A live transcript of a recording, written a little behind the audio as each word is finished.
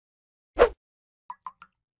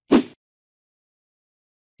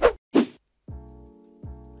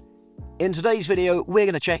In today's video, we're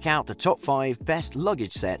going to check out the top 5 best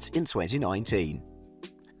luggage sets in 2019.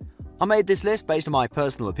 I made this list based on my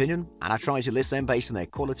personal opinion, and I tried to list them based on their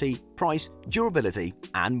quality, price, durability,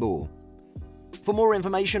 and more. For more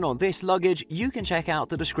information on this luggage, you can check out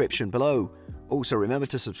the description below. Also remember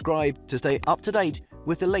to subscribe to stay up to date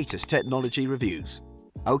with the latest technology reviews.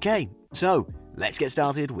 Okay, so let's get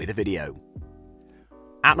started with the video.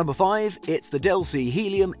 At number 5, it's the Delcy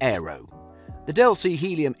Helium Aero. The Delcy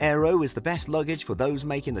Helium Aero is the best luggage for those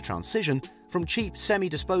making the transition from cheap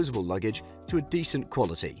semi-disposable luggage to a decent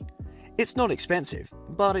quality. It's not expensive,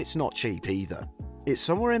 but it's not cheap either. It's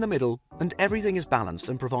somewhere in the middle, and everything is balanced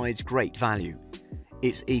and provides great value.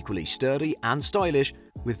 It's equally sturdy and stylish,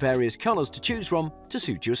 with various colours to choose from to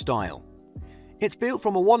suit your style. It's built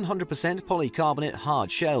from a 100% polycarbonate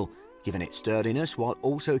hard shell, giving it sturdiness while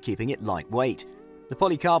also keeping it lightweight. The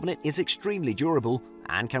polycarbonate is extremely durable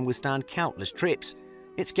and can withstand countless trips.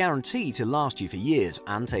 It's guaranteed to last you for years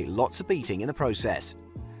and take lots of beating in the process.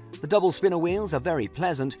 The double spinner wheels are very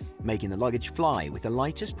pleasant, making the luggage fly with the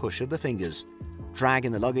lightest push of the fingers.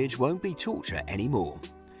 Dragging the luggage won't be torture anymore.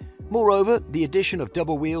 Moreover, the addition of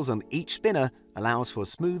double wheels on each spinner allows for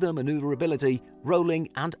smoother maneuverability, rolling,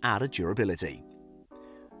 and added durability.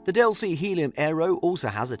 The Delcy Helium Aero also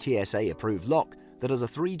has a TSA-approved lock that has a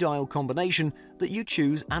 3-dial combination that you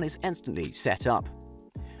choose and is instantly set up.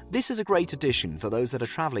 This is a great addition for those that are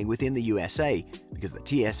traveling within the USA, because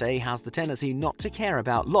the TSA has the tendency not to care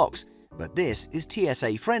about locks, but this is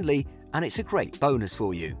TSA friendly and it's a great bonus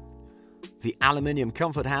for you. The aluminium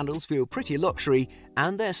comfort handles feel pretty luxury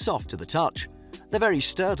and they're soft to the touch. They're very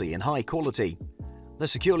sturdy and high quality. They're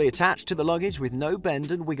securely attached to the luggage with no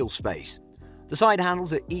bend and wiggle space. The side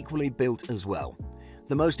handles are equally built as well.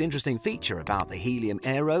 The most interesting feature about the Helium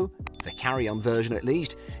Aero, the carry-on version at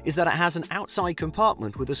least, is that it has an outside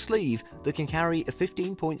compartment with a sleeve that can carry a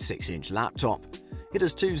 15.6-inch laptop. It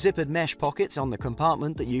has 2 zippered mesh pockets on the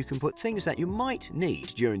compartment that you can put things that you might need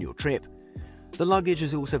during your trip. The luggage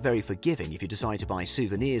is also very forgiving if you decide to buy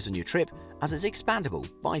souvenirs on your trip, as it's expandable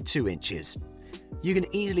by 2 inches. You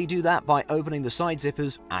can easily do that by opening the side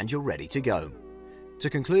zippers and you're ready to go. To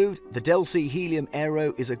conclude, the Delcy Helium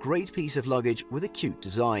Aero is a great piece of luggage with a cute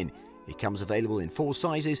design. It comes available in 4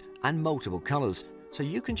 sizes and multiple colours, so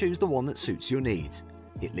you can choose the one that suits your needs.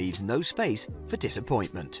 It leaves no space for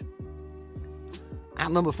disappointment.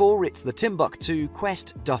 At number 4, it's the Timbuk2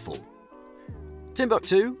 Quest Duffel.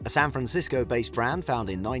 Timbuk2, a San Francisco-based brand found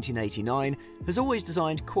in 1989, has always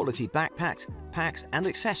designed quality backpacks, packs and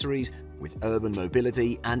accessories with urban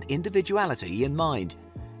mobility and individuality in mind.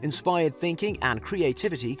 Inspired thinking and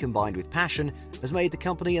creativity combined with passion has made the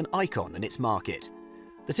company an icon in its market.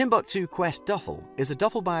 The Timbuk2 Quest Duffel is a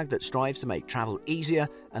duffel bag that strives to make travel easier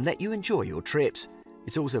and let you enjoy your trips.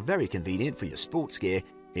 It's also very convenient for your sports gear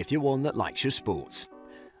if you're one that likes your sports.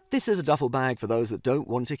 This is a duffel bag for those that don't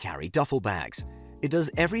want to carry duffel bags. It does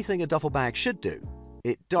everything a duffel bag should do.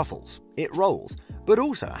 It duffels, it rolls, but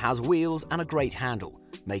also has wheels and a great handle,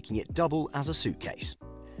 making it double as a suitcase.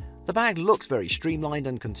 The bag looks very streamlined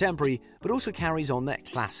and contemporary, but also carries on that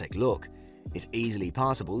classic look. It's easily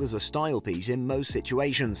passable as a style piece in most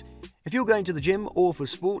situations. If you're going to the gym or for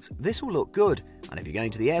sports, this will look good, and if you're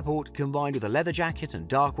going to the airport, combined with a leather jacket and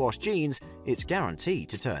dark wash jeans, it's guaranteed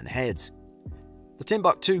to turn heads. The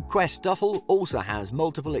Timbuk2 Quest Duffel also has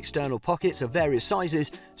multiple external pockets of various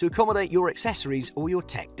sizes to accommodate your accessories or your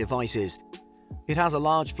tech devices. It has a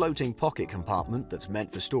large floating pocket compartment that's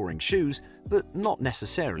meant for storing shoes, but not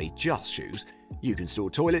necessarily just shoes. You can store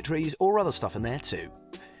toiletries or other stuff in there too.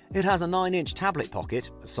 It has a 9-inch tablet pocket,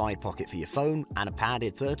 a side pocket for your phone, and a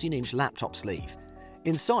padded 13-inch laptop sleeve.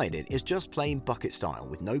 Inside it is just plain bucket style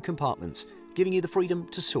with no compartments, giving you the freedom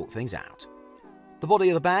to sort things out. The body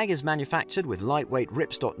of the bag is manufactured with lightweight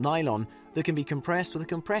ripstop nylon that can be compressed with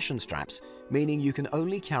compression straps, meaning you can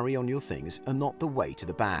only carry on your things and not the weight of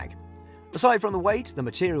the bag. Aside from the weight, the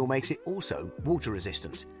material makes it also water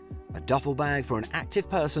resistant. A duffel bag for an active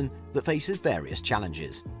person that faces various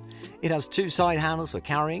challenges. It has 2 side handles for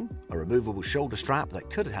carrying, a removable shoulder strap that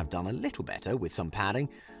could have done a little better with some padding,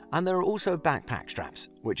 and there are also backpack straps,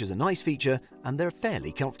 which is a nice feature and they're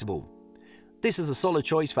fairly comfortable. This is a solid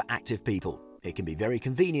choice for active people. It can be very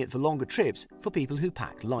convenient for longer trips for people who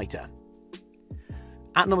pack lighter.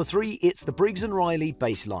 At number 3, it's the Briggs & Riley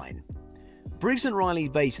Baseline. Briggs & Riley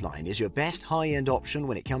Baseline is your best high-end option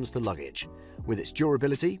when it comes to luggage. With its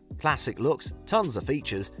durability, classic looks, tons of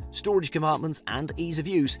features, storage compartments and ease of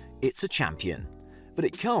use, it's a champion. But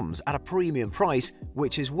it comes at a premium price,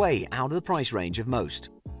 which is way out of the price range of most.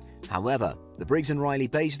 However, the Briggs & Riley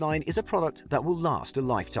Baseline is a product that will last a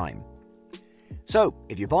lifetime. So,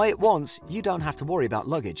 if you buy it once, you don't have to worry about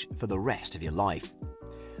luggage for the rest of your life.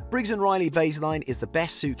 Briggs & Riley Baseline is the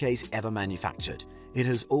best suitcase ever manufactured. It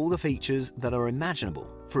has all the features that are imaginable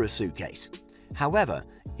for a suitcase. However,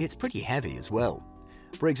 it's pretty heavy as well.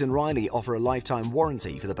 Briggs & Riley offer a lifetime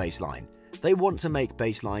warranty for the Baseline. They want to make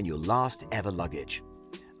Baseline your last ever luggage.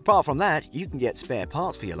 Apart from that, you can get spare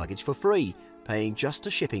parts for your luggage for free, paying just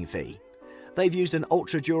a shipping fee. They've used an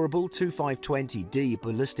ultra-durable 2520D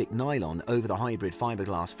ballistic nylon over the hybrid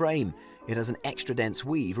fiberglass frame. It has an extra dense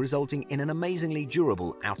weave, resulting in an amazingly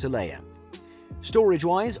durable outer layer.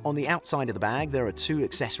 Storage-wise, on the outside of the bag there are 2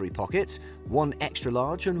 accessory pockets, one extra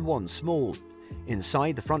large and one small.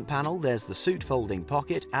 Inside the front panel there's the suit folding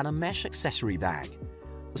pocket and a mesh accessory bag.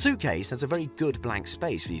 The suitcase has a very good blank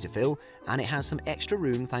space for you to fill, and it has some extra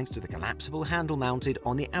room thanks to the collapsible handle mounted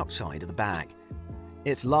on the outside of the bag.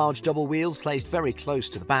 Its large double wheels placed very close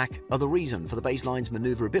to the back are the reason for the Baseline's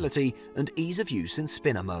maneuverability and ease of use in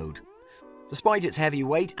spinner mode. Despite its heavy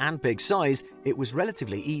weight and big size, it was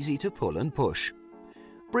relatively easy to pull and push.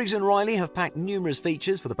 Briggs & Riley have packed numerous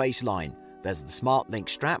features for the Baseline. There's the Smart Link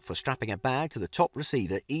strap for strapping a bag to the top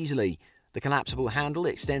receiver easily. The collapsible handle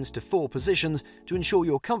extends to 4 positions to ensure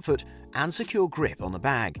your comfort and secure grip on the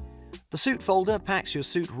bag. The suit folder packs your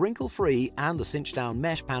suit wrinkle-free, and the cinch-down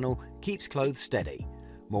mesh panel keeps clothes steady.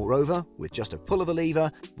 Moreover, with just a pull of a lever,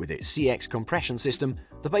 with its CX compression system,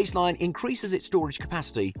 the Baseline increases its storage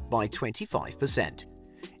capacity by 25%.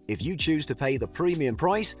 If you choose to pay the premium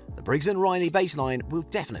price, the Briggs & Riley Baseline will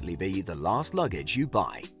definitely be the last luggage you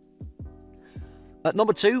buy. At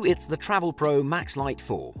number 2, it's the Travel Pro Max Lite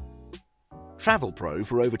 4. Travel Pro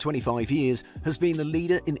for over 25 years has been the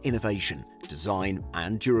leader in innovation, design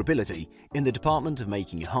and durability in the department of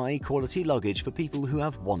making high-quality luggage for people who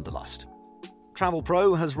have wanderlust. Travel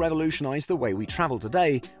Pro has revolutionized the way we travel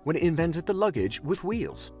today when it invented the luggage with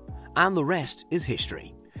wheels. And the rest is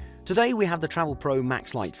history. Today we have the Travel Pro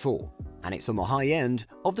Max Lite 4, and it's on the high end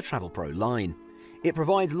of the Travel Pro line. It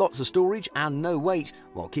provides lots of storage and no weight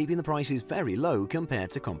while keeping the prices very low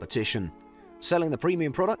compared to competition. Selling the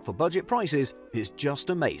premium product for budget prices is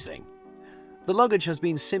just amazing. The luggage has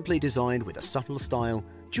been simply designed with a subtle style,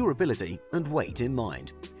 durability and weight in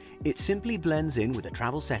mind. It simply blends in with a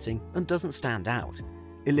travel setting and doesn't stand out.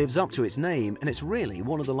 It lives up to its name, and it's really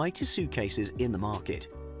one of the lightest suitcases in the market.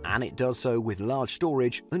 And it does so with large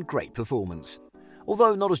storage and great performance.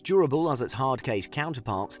 Although not as durable as its hard case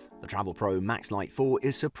counterparts, the Travel Pro Max Lite 4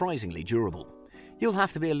 is surprisingly durable. You'll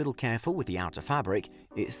have to be a little careful with the outer fabric,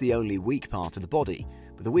 it's the only weak part of the body,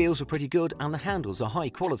 but the wheels are pretty good and the handles are high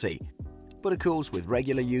quality. But of course, with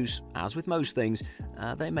regular use, as with most things,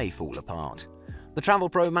 they may fall apart. The Travel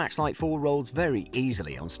Pro Max Lite 4 rolls very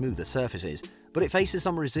easily on smoother surfaces, but it faces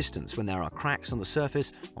some resistance when there are cracks on the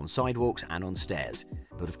surface, on sidewalks and on stairs.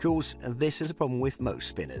 But of course, this is a problem with most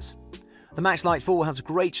spinners. The Max Lite 4 has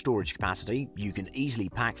great storage capacity, you can easily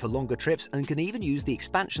pack for longer trips and can even use the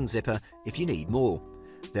expansion zipper if you need more.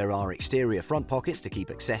 There are exterior front pockets to keep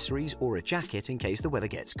accessories or a jacket in case the weather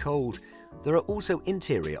gets cold. There are also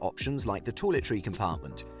interior options like the toiletry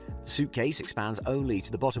compartment. The suitcase expands only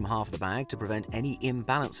to the bottom half of the bag to prevent any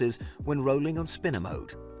imbalances when rolling on spinner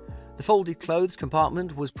mode. The folded clothes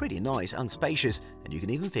compartment was pretty nice and spacious, and you can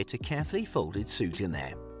even fit a carefully folded suit in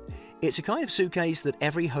there. It's a kind of suitcase that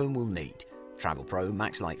every home will need. Travel Pro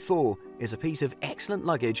Max Lite 4 is a piece of excellent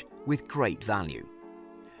luggage with great value.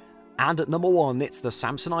 And at number 1, it's the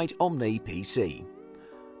Samsonite Omni PC.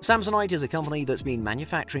 Samsonite is a company that's been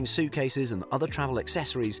manufacturing suitcases and other travel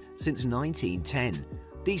accessories since 1910.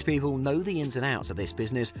 These people know the ins and outs of this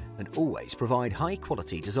business and always provide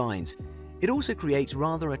high-quality designs. It also creates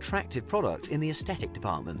rather attractive products in the aesthetic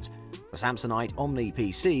department. The Samsonite Omni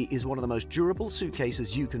PC is one of the most durable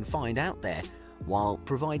suitcases you can find out there, while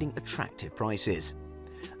providing attractive prices.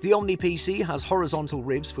 The Omni PC has horizontal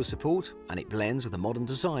ribs for support, and it blends with the modern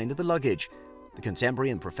design of the luggage. The contemporary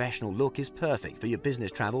and professional look is perfect for your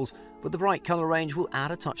business travels, but the bright colour range will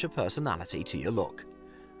add a touch of personality to your look.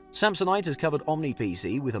 Samsonite has covered Omni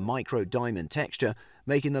PC with a micro diamond texture,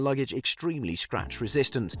 making the luggage extremely scratch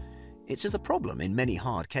resistant. It's a problem in many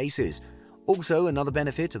hard cases. Also, another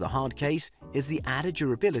benefit of the hard case is the added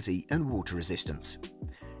durability and water resistance.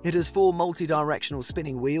 It has 4 multi-directional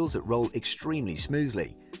spinning wheels that roll extremely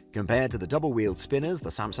smoothly. Compared to the double-wheeled spinners, the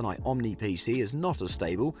Samsonite Omni PC is not as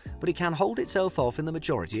stable, but it can hold itself off in the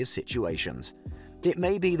majority of situations. It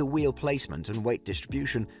may be the wheel placement and weight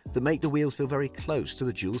distribution that make the wheels feel very close to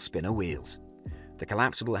the dual spinner wheels. The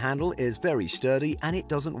collapsible handle is very sturdy and it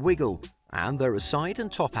doesn't wiggle, and there are side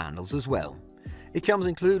and top handles as well. It comes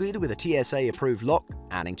included with a TSA-approved lock,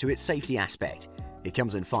 adding to its safety aspect. It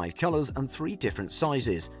comes in 5 colours and 3 different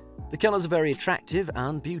sizes. The colours are very attractive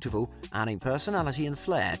and beautiful, adding personality and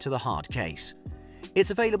flair to the hard case.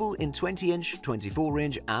 It's available in 20-inch,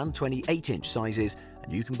 24-inch and 28-inch sizes,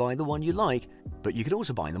 and you can buy the one you like, but you can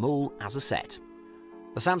also buy them all as a set.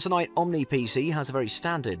 The Samsonite Omni PC has a very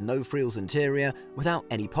standard no-frills interior without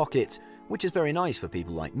any pockets, which is very nice for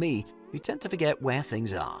people like me who tend to forget where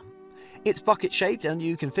things are. It's bucket-shaped and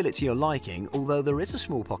you can fill it to your liking, although there is a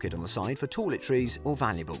small pocket on the side for toiletries or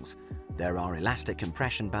valuables. There are elastic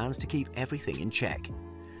compression bands to keep everything in check.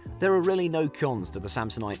 There are really no cons to the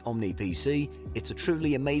Samsonite Omni PC. It's a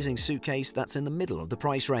truly amazing suitcase that's in the middle of the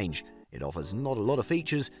price range. It offers not a lot of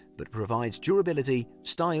features, but provides durability,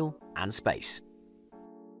 style and space.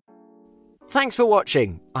 Thanks for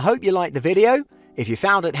watching. I hope you liked the video. If you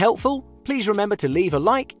found it helpful, please remember to leave a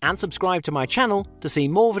like and subscribe to my channel to see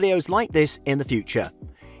more videos like this in the future.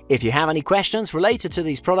 If you have any questions related to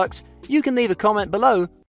these products, you can leave a comment below